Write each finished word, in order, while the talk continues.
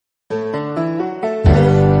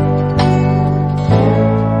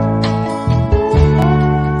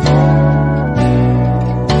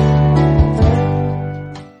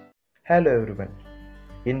Hello everyone.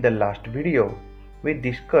 In the last video, we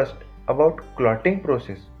discussed about clotting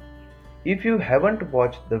process. If you haven't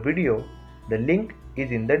watched the video, the link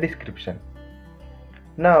is in the description.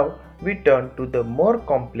 Now we turn to the more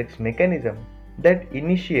complex mechanism that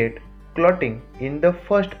initiate clotting in the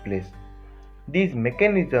first place. These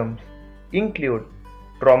mechanisms include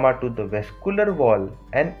trauma to the vascular wall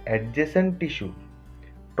and adjacent tissue,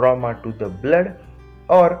 trauma to the blood,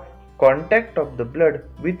 or contact of the blood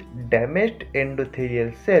with damaged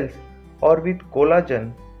endothelial cells or with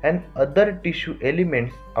collagen and other tissue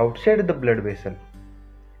elements outside the blood vessel.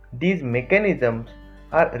 These mechanisms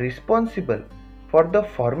are responsible for the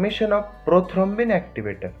formation of prothrombin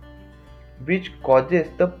activator, which causes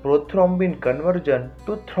the prothrombin conversion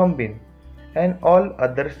to thrombin and all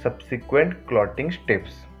other subsequent clotting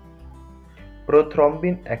steps.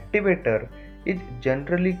 Prothrombin activator is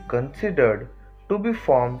generally considered to be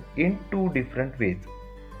formed in two different ways.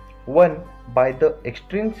 One by the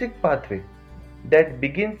extrinsic pathway that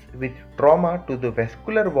begins with trauma to the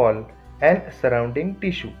vascular wall and surrounding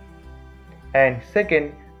tissue, and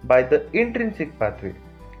second by the intrinsic pathway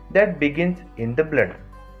that begins in the blood.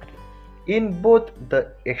 In both the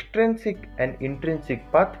extrinsic and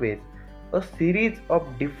intrinsic pathways, a series of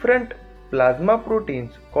different plasma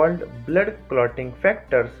proteins called blood clotting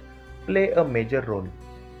factors play a major role.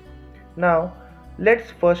 Now,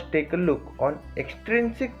 let's first take a look on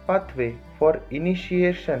extrinsic pathway for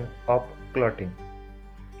initiation of clotting.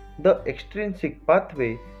 The extrinsic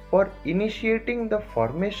pathway for initiating the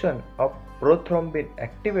formation of prothrombin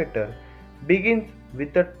activator begins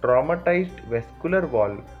with a traumatized vascular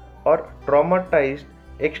wall or traumatized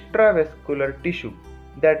extravascular tissue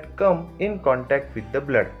that come in contact with the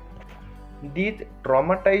blood. This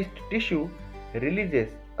traumatized tissue releases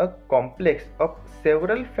a complex of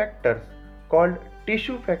several factors called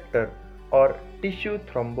tissue factor or tissue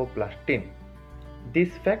thromboplastin. This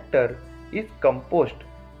factor is composed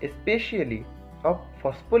especially of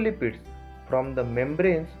phospholipids from the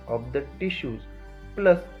membranes of the tissues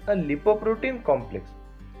plus a lipoprotein complex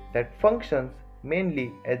that functions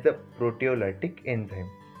mainly as a proteolytic enzyme.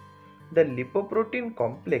 The lipoprotein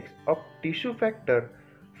complex of tissue factor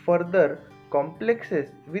further complexes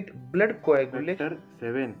with blood coagulation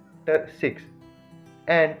factor 6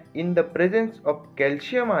 and in the presence of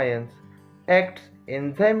calcium ions acts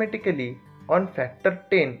enzymatically on factor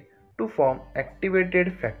 10 to form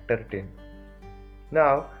activated factor 10.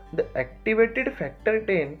 Now the activated factor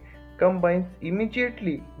 10 combines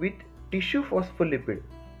immediately with tissue phospholipids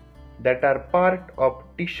that are part of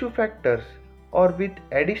tissue factors or with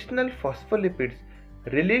additional phospholipids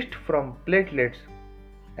released from platelets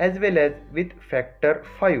as well as with factor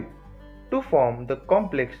 5 to form the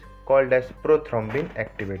complex called as prothrombin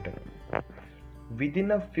activator.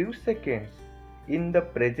 Within a few seconds, in the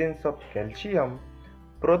presence of calcium,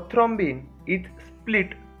 prothrombin is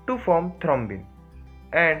split to form thrombin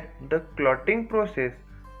and the clotting process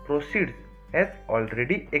proceeds as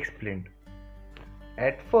already explained.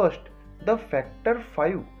 At first, the factor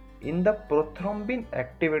 5 in the prothrombin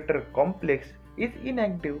activator complex is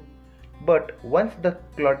inactive, but once the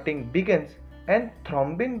clotting begins and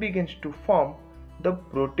thrombin begins to form, the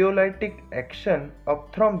proteolytic action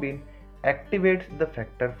of thrombin activates the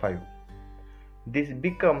factor 5. This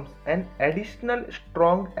becomes an additional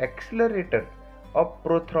strong accelerator of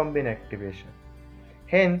prothrombin activation.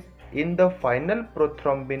 Hence, in the final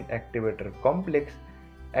prothrombin activator complex,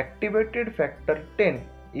 activated factor 10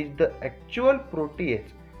 is the actual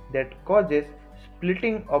protease that causes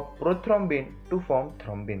splitting of prothrombin to form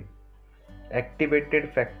thrombin.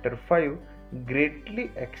 Activated factor 5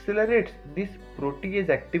 greatly accelerates this protease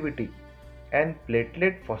activity and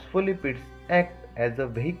platelet phospholipids act as a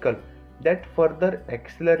vehicle that further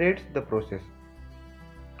accelerates the process.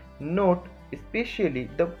 Note especially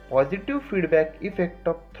the positive feedback effect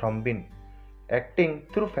of thrombin acting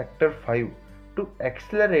through factor 5 to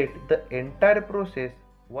accelerate the entire process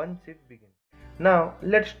once it begins. Now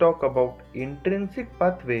let's talk about intrinsic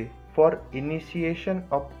pathway for initiation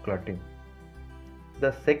of clotting.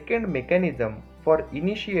 The second mechanism for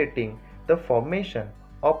initiating the formation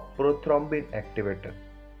of prothrombin activator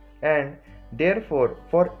and therefore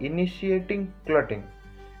for initiating clotting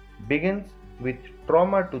begins with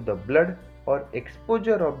trauma to the blood or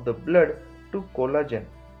exposure of the blood to collagen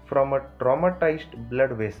from a traumatized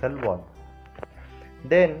blood vessel wall.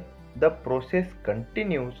 Then the process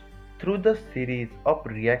continues through the series of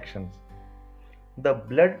reactions. The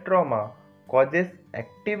blood trauma causes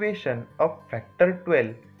activation of factor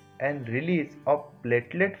 12 and release of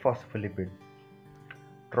platelet phospholipids.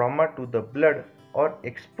 Trauma to the blood or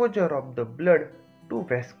exposure of the blood to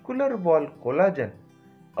vascular wall collagen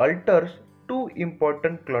alters two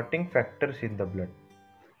important clotting factors in the blood,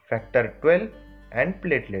 factor 12 and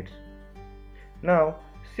platelets. Now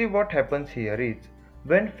see what happens here is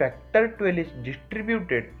when factor 12 is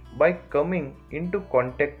distributed by coming into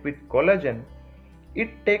contact with collagen, it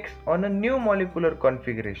takes on a new molecular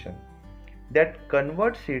configuration that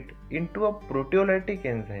converts it into a proteolytic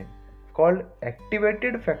enzyme called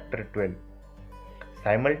activated factor 12.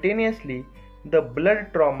 Simultaneously, the blood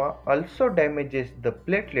trauma also damages the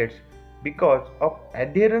platelets because of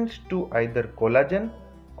adherence to either collagen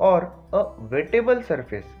or a wettable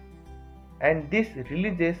surface, and this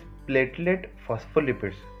releases platelet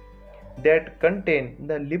phospholipids that contain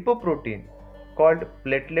the lipoprotein called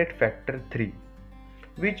platelet factor 3,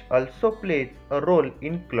 which also plays a role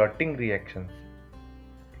in clotting reactions.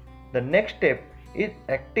 The next step is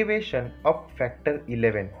activation of factor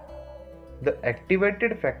 11. The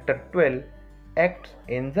activated factor 12 acts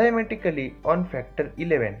enzymatically on factor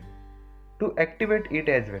 11 to activate it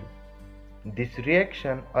as well. This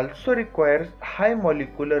reaction also requires high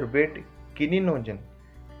molecular weight kininogen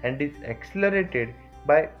and is accelerated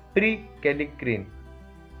by prekallikrein.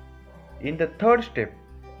 In the third step,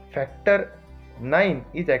 factor 9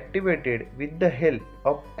 is activated with the help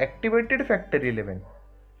of activated factor 11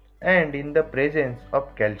 and in the presence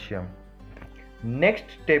of calcium. Next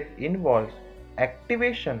step involves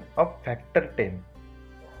activation of factor 10.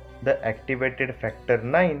 The activated factor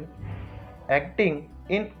 9 acting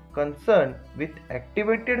in concern with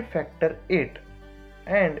activated factor 8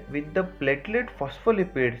 and with the platelet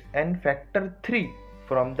phospholipids and factor 3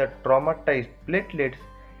 from the traumatized platelets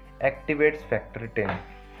activates factor 10.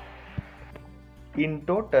 In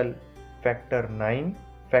total, factor 9,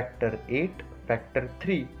 factor 8, factor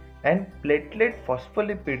 3 and platelet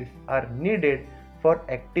phospholipids are needed for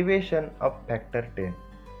activation of factor 10.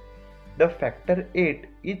 The factor 8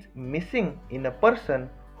 is missing in a person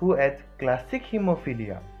who has classic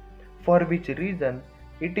hemophilia, for which reason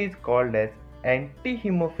it is called as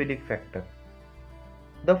anti-hemophilic factor.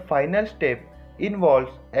 The final step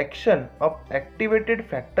involves action of activated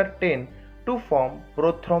factor 10 to form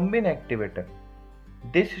prothrombin activator.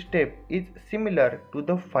 This step is similar to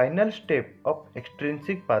the final step of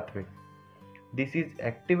extrinsic pathway. This is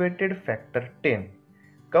activated factor 10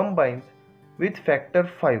 combines with factor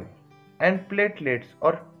 5 and platelets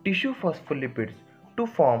or tissue phospholipids to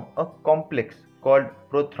form a complex called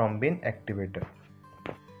prothrombin activator.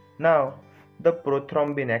 Now, the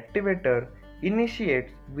prothrombin activator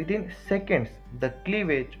initiates within seconds the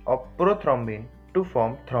cleavage of prothrombin to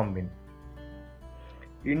form thrombin.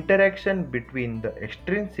 Interaction between the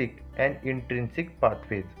extrinsic and intrinsic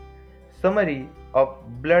pathways. Summary of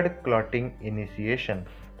blood clotting initiation.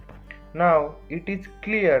 Now it is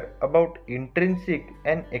clear about intrinsic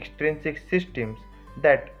and extrinsic systems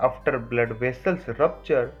that after blood vessels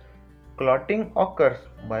rupture, clotting occurs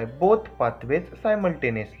by both pathways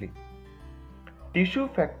simultaneously. Tissue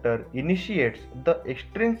factor initiates the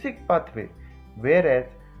extrinsic pathway, whereas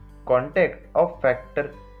contact of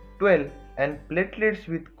factor 12 and platelets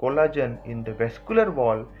with collagen in the vascular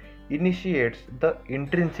wall initiates the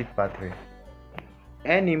intrinsic pathway.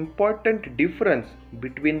 An important difference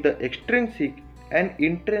between the extrinsic and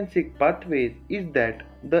intrinsic pathways is that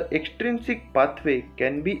the extrinsic pathway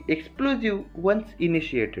can be explosive once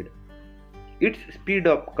initiated. Its speed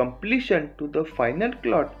of completion to the final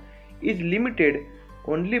clot is limited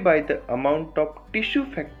only by the amount of tissue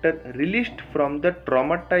factor released from the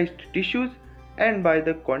traumatized tissues and by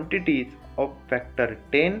the quantities of factor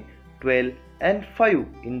 10, 12 and 5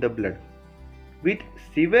 in the blood. With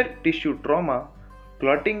severe tissue trauma,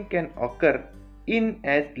 clotting can occur in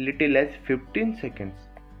as little as 15 seconds.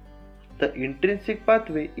 The intrinsic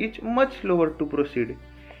pathway is much slower to proceed,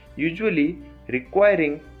 usually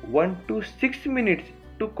requiring 1 to 6 minutes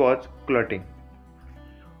to cause clotting.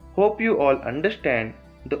 Hope you all understand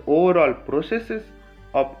the overall processes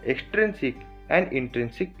of extrinsic and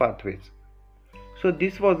intrinsic pathways. So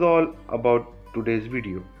this was all about today's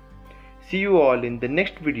video. See you all in the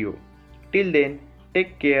next video. Till then,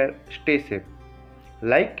 take care, stay safe.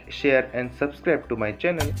 Like, share and subscribe to my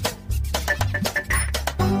channel